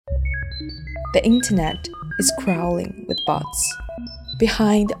The internet is crawling with bots.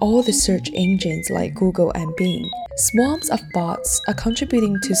 Behind all the search engines like Google and Bing, swarms of bots are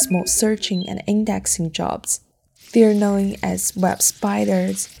contributing to small searching and indexing jobs. They are known as web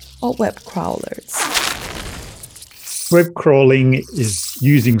spiders or web crawlers. Web crawling is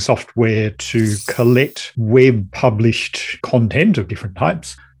using software to collect web-published content of different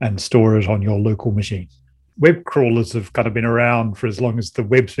types and store it on your local machine. Web crawlers have kind of been around for as long as the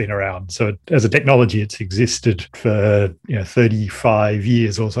web's been around. So as a technology, it's existed for 35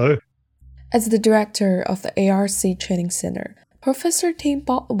 years or so. As the director of the ARC Training Center, Professor Tim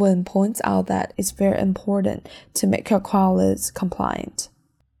Baldwin points out that it's very important to make your crawlers compliant.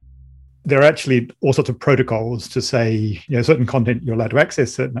 There are actually all sorts of protocols to say, certain content you're allowed to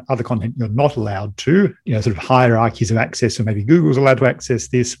access, certain other content you're not allowed to, sort of hierarchies of access. So maybe Google's allowed to access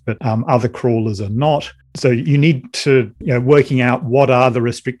this, but other crawlers are not. So you need to, working out what are the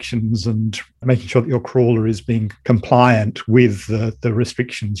restrictions and making sure that your crawler is being compliant with the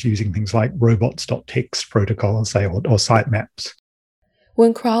restrictions using things like robots.txt protocol, say, or sitemaps.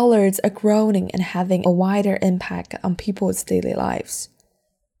 When crawlers are growing and having a wider impact on people's daily lives,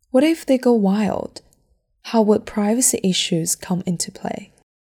 what if they go wild? How would privacy issues come into play?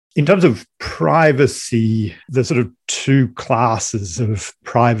 In terms of privacy, there's sort of two classes of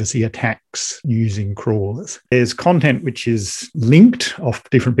privacy attacks using crawlers. There's content which is linked off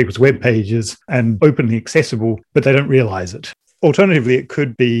different people's web pages and openly accessible, but they don't realize it. Alternatively, it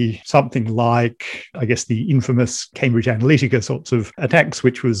could be something like, I guess, the infamous Cambridge Analytica sorts of attacks,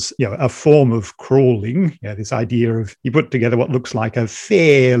 which was, a form of crawling, this idea of you put together what looks like a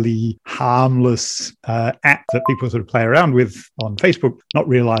fairly harmless app that people sort of play around with on Facebook, not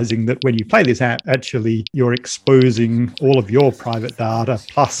realizing that when you play this app, actually you're exposing all of your private data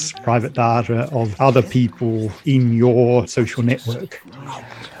plus private data of other people in your social network.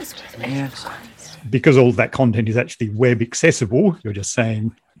 Because all of that content is actually web accessible, you're just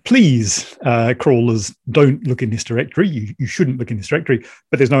saying, please, crawlers, don't look in this directory. You shouldn't look in this directory,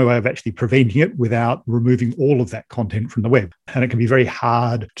 but there's no way of actually preventing it without removing all of that content from the web. And it can be very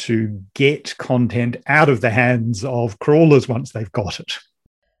hard to get content out of the hands of crawlers once they've got it.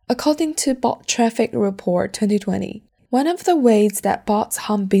 According to Bot Traffic Report 2020, one of the ways that bots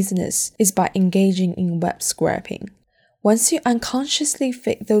harm business is by engaging in web scraping. Once you unconsciously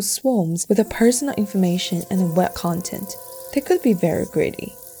feed those swarms with the personal information and web content, they could be very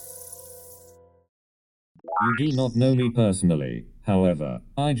greedy. You do not know me personally. However,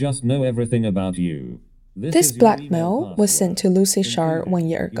 I just know everything about you. This blackmail was sent to Lucy Shar 1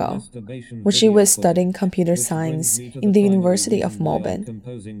 year ago, when she was studying computer science in the University of Melbourne.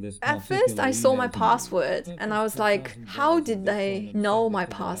 At first, I saw my password and I was like, how did they know my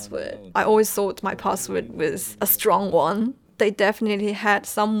password? I always thought my password was a strong one. They definitely had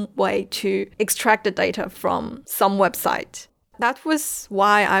some way to extract the data from some website. That was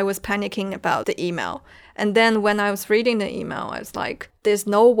why I was panicking about the email. And then when I was reading the email, I was like, there's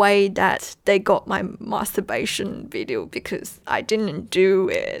no way that they got my masturbation video because I didn't do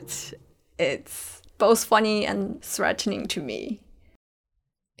it. It's both funny and threatening to me.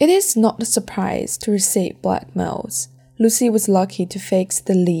 It is not a surprise to receive blackmails. Lucy was lucky to fix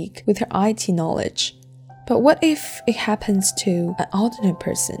the leak with her IT knowledge. But what if it happens to an ordinary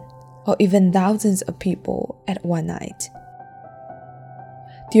person, or even thousands of people at one night?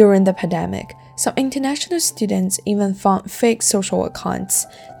 During the pandemic, some international students even found fake social accounts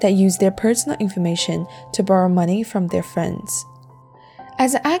that use their personal information to borrow money from their friends.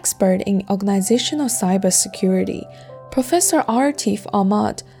 As an expert in organizational cybersecurity, Professor Atif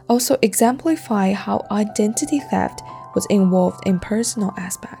Ahmad also exemplified how identity theft was involved in personal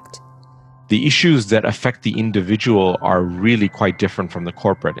aspect. The issues that affect the individual are really quite different from the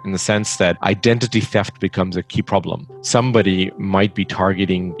corporate in the sense that identity theft becomes a key problem. Somebody might be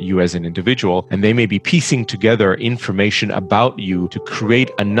targeting you as an individual, and they may be piecing together information about you to create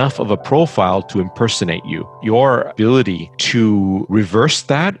enough of a profile to impersonate you. Your ability to reverse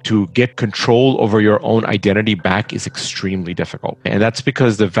that, to get control over your own identity back, is extremely difficult. And that's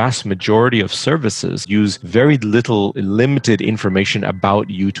because the vast majority of services use very limited information about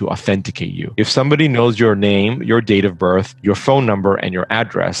you to authenticate you. If somebody knows your name, your date of birth, your phone number, and your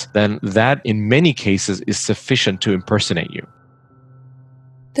address, then that in many cases is sufficient to impersonate you.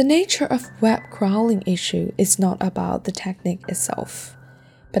 The nature of web crawling issue is not about the technique itself,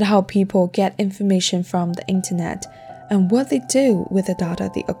 but how people get information from the internet and what they do with the data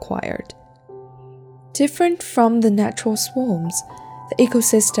they acquired. Different from the natural swarms, the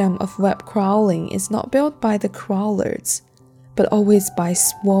ecosystem of web crawling is not built by the crawlers, but always by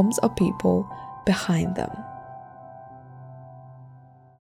swarms of people behind them.